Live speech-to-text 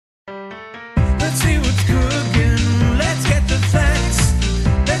Let's see what's cooking. Let's get the facts.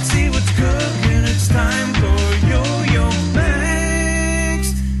 Let's see what's cooking. It's time for Yo-Yo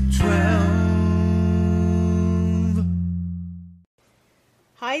Max 12.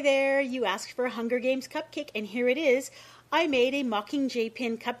 Hi there, you asked for a Hunger Games cupcake, and here it is. I made a Mockingjay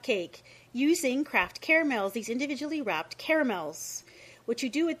pin cupcake using craft caramels, these individually wrapped caramels. What you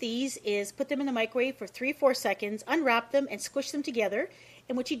do with these is put them in the microwave for 3-4 seconds, unwrap them and squish them together.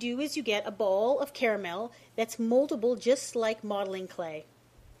 And what you do is you get a ball of caramel that's moldable just like modeling clay.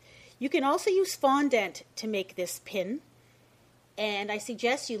 You can also use fondant to make this pin. And I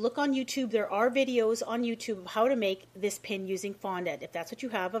suggest you look on YouTube. There are videos on YouTube of how to make this pin using fondant, if that's what you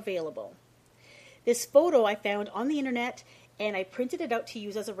have available. This photo I found on the internet, and I printed it out to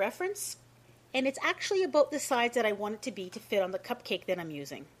use as a reference. And it's actually about the size that I want it to be to fit on the cupcake that I'm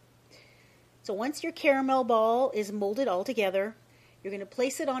using. So once your caramel ball is molded all together, you're going to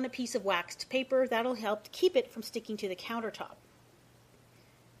place it on a piece of waxed paper. That'll help to keep it from sticking to the countertop.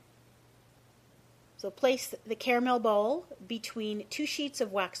 So place the caramel ball between 2 sheets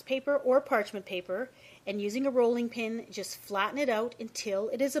of waxed paper or parchment paper, and using a rolling pin, just flatten it out until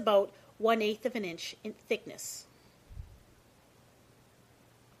it is about 1/8 of an inch in thickness.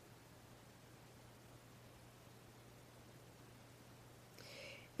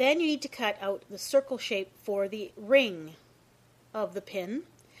 Then you need to cut out the circle shape for the ring of the pin.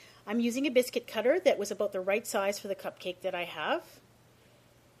 I'm using a biscuit cutter that was about the right size for the cupcake that I have.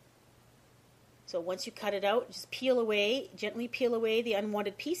 So once you cut it out, just peel away, gently peel away the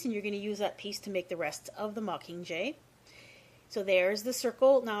unwanted piece, and you're going to use that piece to make the rest of the Mockingjay. So there's the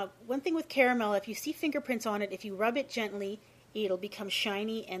circle. Now, one thing with caramel, if you see fingerprints on it, if you rub it gently, it'll become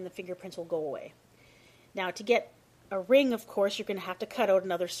shiny and the fingerprints will go away. Now, to get a ring, of course, you're going to have to cut out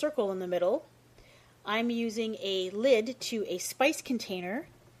another circle in the middle. I'm using a lid to a spice container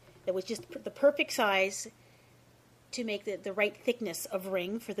that was just the perfect size to make the right thickness of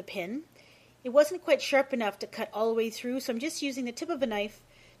ring for the pin. It wasn't quite sharp enough to cut all the way through, so I'm just using the tip of a knife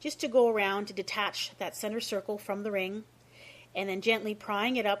just to go around to detach that center circle from the ring, and then gently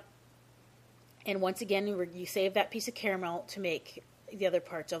prying it up. And once again, you save that piece of caramel to make the other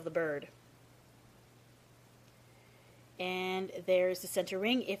parts of the bird. And there's the center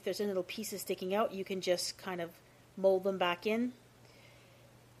ring. If there's any little pieces sticking out, you can just kind of mold them back in.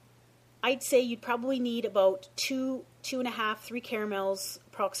 I'd say you'd probably need about 2.5, 3 caramels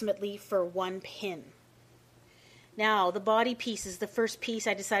approximately for one pin. Now, the body pieces, the first piece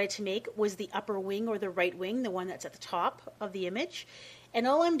I decided to make was the upper wing or the right wing, the one that's at the top of the image. And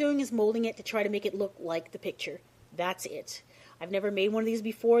all I'm doing is molding it to try to make it look like the picture. That's it. I've never made one of these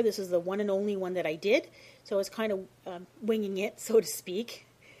before. This is the one and only one that I did. So I was kind of winging it, so to speak.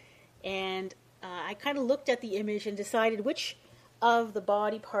 And I kind of looked at the image and decided which of the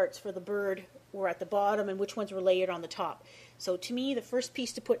body parts for the bird were at the bottom and which ones were layered on the top. So to me, the first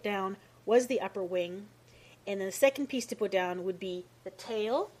piece to put down was the upper wing. And then the second piece to put down would be the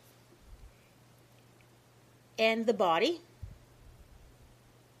tail and the body.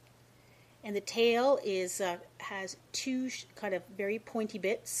 And the tail has 2 kind of very pointy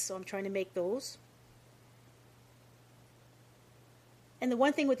bits, so I'm trying to make those. And the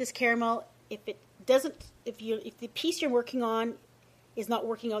one thing with this caramel, if the piece you're working on is not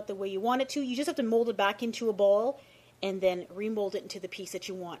working out the way you want it to, you just have to mold it back into a ball and then remold it into the piece that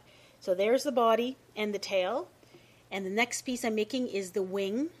you want. So there's the body and the tail. And the next piece I'm making is the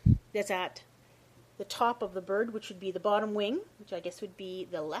wing that's at the top of the bird, which would be the bottom wing, which I guess would be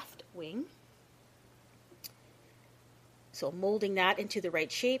the left wing. So molding that into the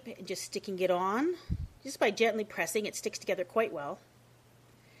right shape and just sticking it on. Just by gently pressing, it sticks together quite well.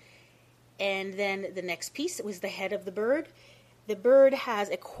 And then the next piece was the head of the bird. The bird has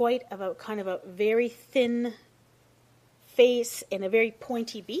kind of a very thin face and a very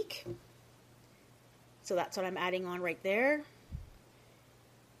pointy beak. So that's what I'm adding on right there.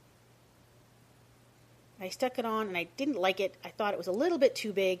 I stuck it on and I didn't like it. I thought it was a little bit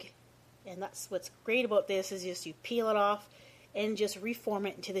too big. And that's what's great about this is just you peel it off and just reform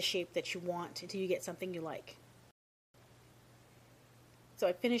it into the shape that you want until you get something you like. So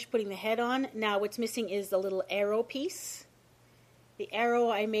I finished putting the head on. Now what's missing is the little arrow piece. The arrow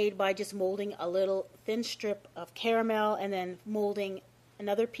I made by just molding a little thin strip of caramel and then molding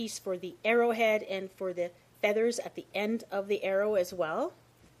another piece for the arrowhead and for the feathers at the end of the arrow as well.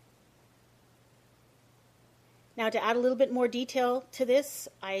 Now to add a little bit more detail to this,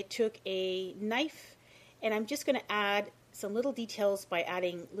 I took a knife and I'm just going to add some little details by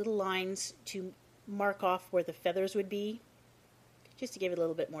adding little lines to mark off where the feathers would be, just to give it a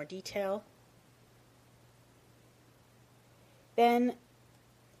little bit more detail. Then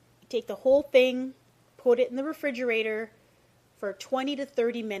take the whole thing, put it in the refrigerator for 20 to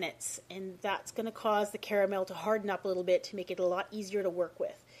 30 minutes, and that's going to cause the caramel to harden up a little bit to make it a lot easier to work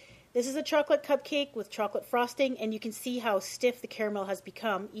with. This is a chocolate cupcake with chocolate frosting, and you can see how stiff the caramel has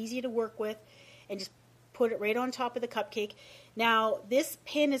become, easy to work with, and just put it right on top of the cupcake. Now, this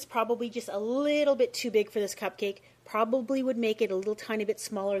pin is probably just a little bit too big for this cupcake. Probably would make it a little tiny bit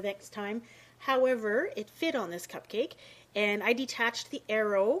smaller next time. However, it fit on this cupcake, and I detached the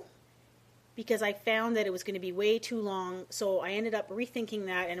arrow because I found that it was going to be way too long, so I ended up rethinking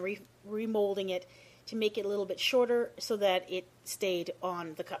that and remolding it to make it a little bit shorter so that it stayed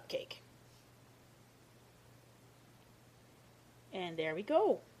on the cupcake. And there we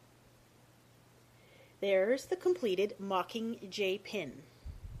go. There's the completed Mockingjay pin.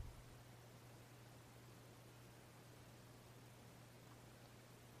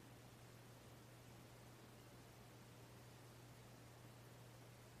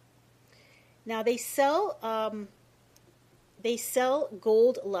 Now they sell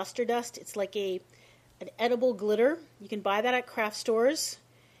gold luster dust. It's like an edible glitter. You can buy that at craft stores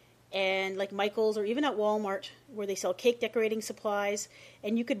and like Michael's or even at Walmart where they sell cake decorating supplies.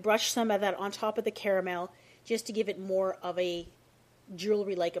 And you could brush some of that on top of the caramel just to give it more of a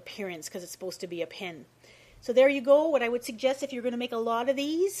jewelry-like appearance because it's supposed to be a pin. So there you go. What I would suggest if you're going to make a lot of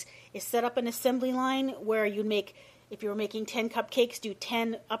these is set up an assembly line where you make, if you're making 10 cupcakes, do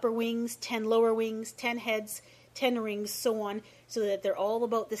 10 upper wings, 10 lower wings, 10 heads, 10 rings, so on, so that they're all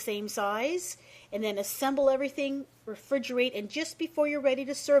about the same size. And then assemble everything, refrigerate, and just before you're ready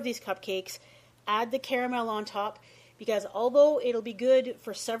to serve these cupcakes, add the caramel on top, because although it'll be good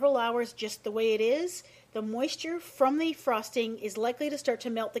for several hours just the way it is, the moisture from the frosting is likely to start to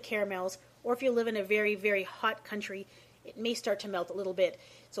melt the caramels, or if you live in a very, very hot country, it may start to melt a little bit.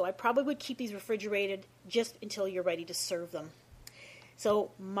 So I probably would keep these refrigerated just until you're ready to serve them.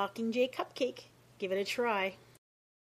 So Mockingjay cupcake, give it a try.